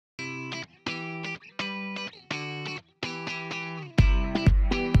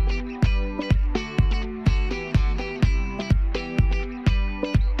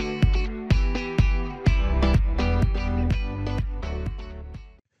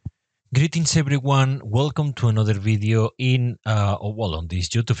Greetings everyone. Welcome to another video on this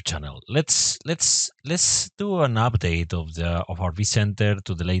YouTube channel. Let's do an update of our vCenter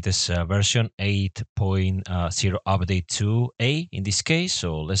to the latest version 8.0 update 2a in this case.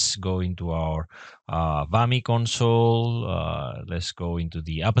 So let's go into our VAMI console. Let's go into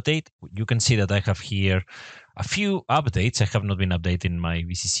the update. You can see that I have here a few updates. I have not been updating my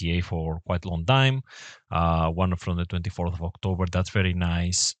VCCA for quite a long time. One from the 24th of October. That's very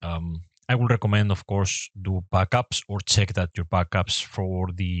nice. I would recommend, of course, do backups or check that your backups for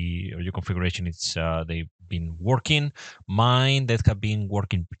your configuration they've been working. Mine that have been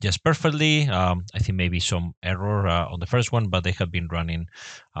working just perfectly. I think maybe some error on the first one, but they have been running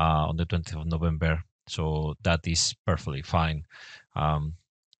on the 20th of November, so that is perfectly fine.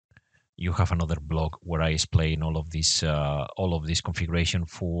 You have another blog where I explain all of this configuration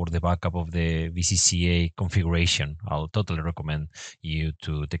for the backup of the VCCA configuration. I'll totally recommend you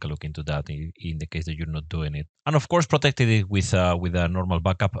to take a look into that in the case that you're not doing it. And of course, protected it with a normal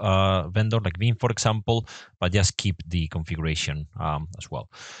backup vendor like Veeam, for example, but just keep the configuration as well.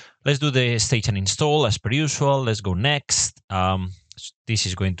 Let's do the stage and install as per usual. Let's go next. This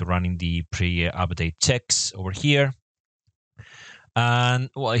is going to run in the pre-update checks over here. And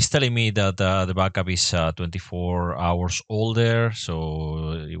well, it's telling me that the backup is 24 hours older,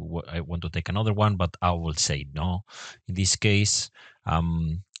 so I want to take another one, but I will say no in this case.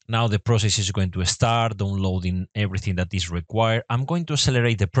 Now the process is going to start downloading everything that is required. I'm going to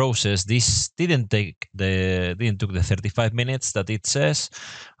accelerate the process. This didn't took the 35 minutes that it says.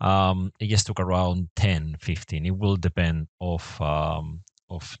 It just took around 10-15. It will depend of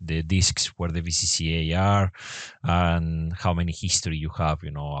the disks where the VCCA are and how many history you have,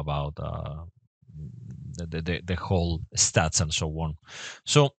 about the whole stats and so on.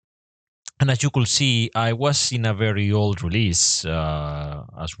 So, and as you could see, I was in a very old release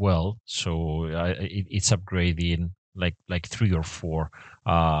as well, so it's upgrading like 3 or 4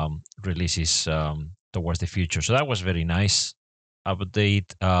 releases towards the future. So that was very nice.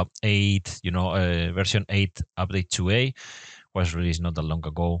 Update 8, version 8 update 2a was released not that long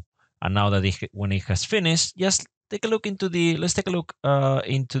ago, and now that when it has finished, just take a look into let's take a look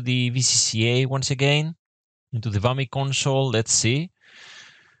into the VCCA once again, into the VAMI console. Let's see.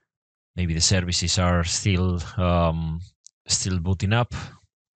 Maybe the services are still booting up.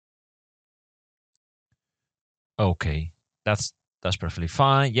 Okay, that's perfectly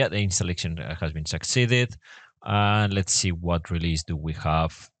fine. Yeah, the installation has been succeeded. And let's see what release do we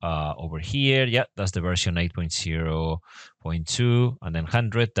have over here. Yeah, that's the version 8.0.2 and then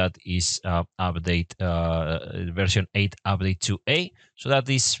 100. That is update version 8 update 2a. So that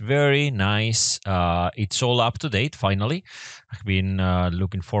is very nice. It's all up to date finally. I've been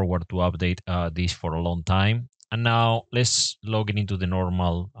looking forward to update this for a long time. And now let's log in into the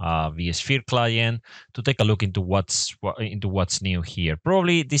normal vSphere client to take a look into what's new here.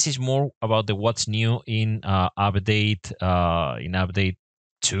 Probably this is more about the what's new in update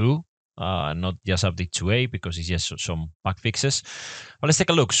 2, not just update 2a, because it's just some bug fixes. But let's take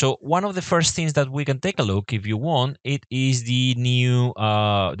a look. So one of the first things that we can take a look, if you want, it is the new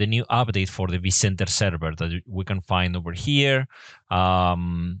update for the vCenter server that we can find over here.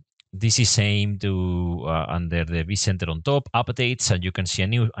 This is aimed to under the vCenter on top updates, and you can see a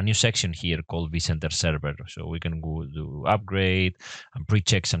new section here called vCenter server. So we can go do upgrade and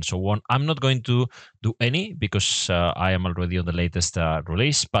pre-checks and so on. I'm not going to do any because I am already on the latest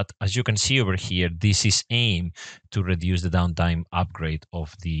release. But as you can see over here, this is aimed to reduce the downtime upgrade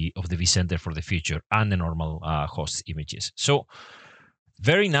of the vCenter for the future and the normal host images. So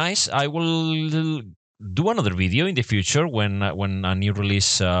very nice. I will do another video in the future when a new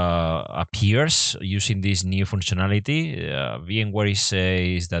release appears using this new functionality. VMware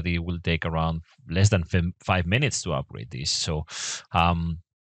says that it will take around less than 5 minutes to upgrade this. So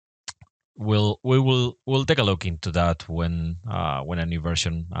we'll take a look into that when a new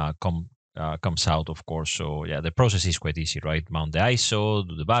version comes out, of course. So yeah, the process is quite easy, right? Mount the ISO,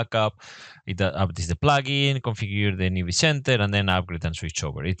 do the backup, it updates the plugin, configure the new vCenter, and then upgrade and switch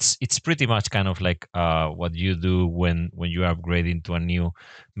over. It's pretty much kind of like what you do when you upgrade into a new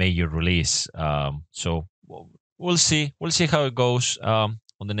major release. So we'll see how it goes on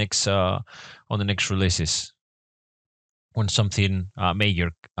the next releases, when something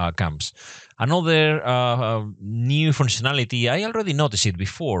major comes. Another new functionality, I already noticed it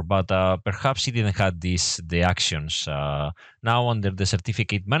before, but perhaps it didn't have the actions. Now under the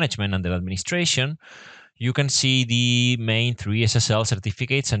certificate management and the administration, you can see the main 3 SSL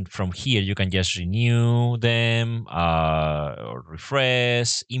certificates, and from here you can just renew them, or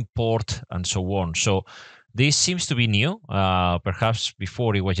refresh, import, and so on. So This seems to be new. Perhaps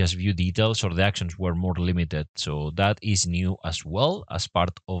before it was just view details or the actions were more limited. So that is new as well as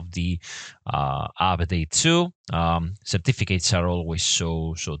part of the update too. Certificates are always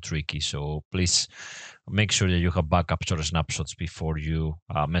so tricky. So please make sure that you have backups or snapshots before you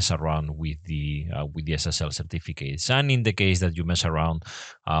mess around with the SSL certificates. And in the case that you mess around,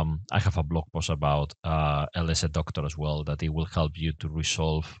 I have a blog post about LS Doctor as well that it will help you to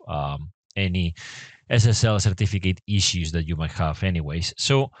resolve any SSL certificate issues that you might have anyways.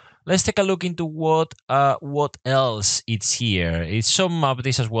 So let's take a look into what else it's here. It's some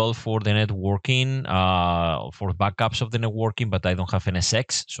updates as well for the networking, for backups of the networking, but I don't have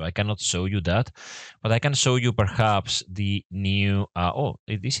NSX, so I cannot show you that. But I can show you perhaps the new,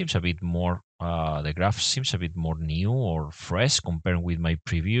 this seems a bit more, the graph seems a bit more new or fresh compared with my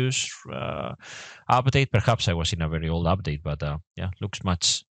previous update. Perhaps I was in a very old update, but yeah, looks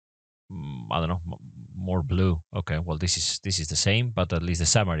much, I don't know, more blue. Okay, well, this is the same, but at least the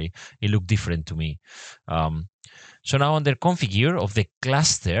summary, it looked different to me. So now under configure of the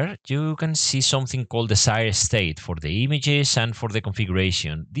cluster, you can see something called desired state for the images and for the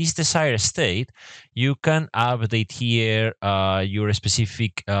configuration. This desired state, you can update here your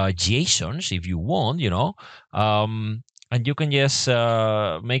specific JSONs if you want, you know, and you can just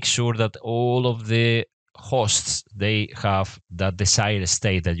make sure that all of the hosts, they have that desired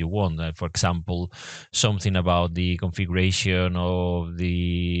state that you want. For example, something about the configuration of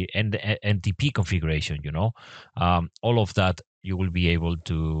the NTP configuration, you know, all of that you will be able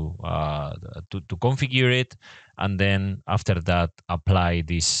to configure it, and then after that apply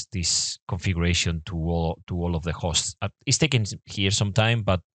this configuration to all of the hosts. It's taking here some time,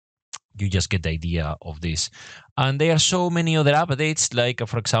 but you just get the idea of this. And there are so many other updates, like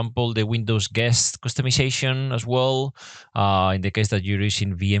for example the Windows guest customization as well, in the case that you're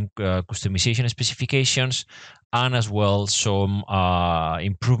using VM customization specifications, and as well some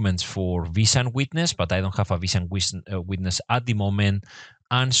improvements for vSAN witness, but I don't have a vSAN witness at the moment,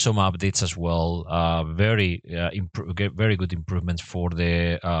 and some updates as well. Very good improvements for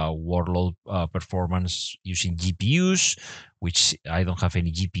the workload performance using GPUs, which I don't have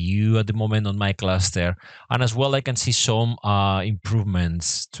any GPU at the moment on my cluster. And as well, I can see some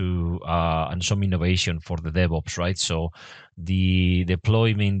improvements to and some innovation for the DevOps, right? So the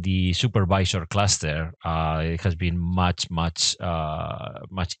deployment, the supervisor cluster, it has been much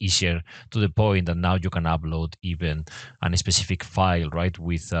easier, to the point that now you can upload even a specific file, right,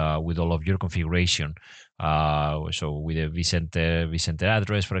 with all of your configuration. So with a vCenter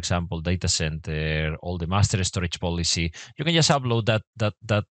address, for example, data center, all the master storage policy, you can just upload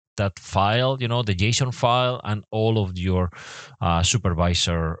that file, you know, the JSON file, and all of your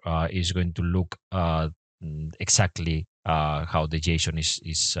supervisor is going to look exactly how the JSON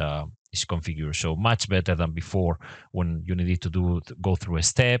is configured. So much better than before, when you needed to go through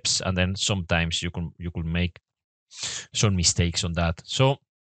steps, and then sometimes you could make some mistakes on that. So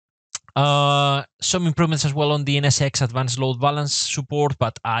some improvements as well on the NSX advanced load balance support,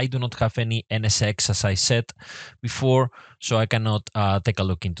 but I do not have any NSX, as I said before, so I cannot take a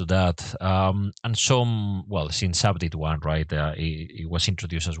look into that. And some, well, since update 1, right, it was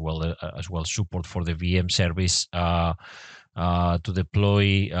introduced as well support for the VM service to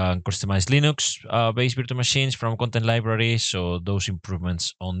deploy and customize Linux based virtual machines from content library. So those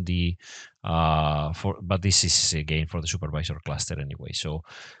improvements on the but this is again for the supervisor cluster anyway. So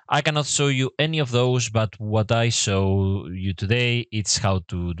I cannot show you any of those, but what I show you today, it's how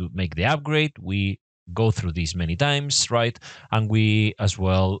to make the upgrade. We go through these many times, right? And we as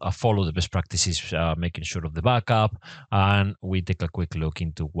well follow the best practices, making sure of the backup, and we take a quick look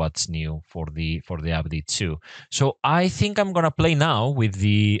into what's new for the update too. So I think I'm gonna play now with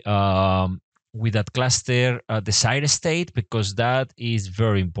that cluster desired state, because that is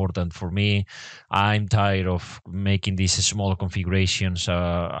very important for me. I'm tired of making these small configurations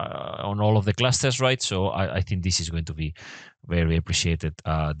on all of the clusters, right? So I think this is going to be very appreciated,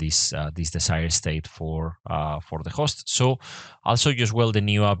 this desired state for the host. So I'll show you as well the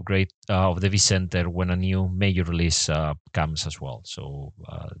new upgrade of the vCenter when a new major release comes as well. So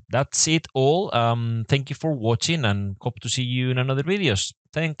that's it all. Thank you for watching, and hope to see you in another videos.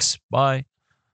 Thanks. Bye.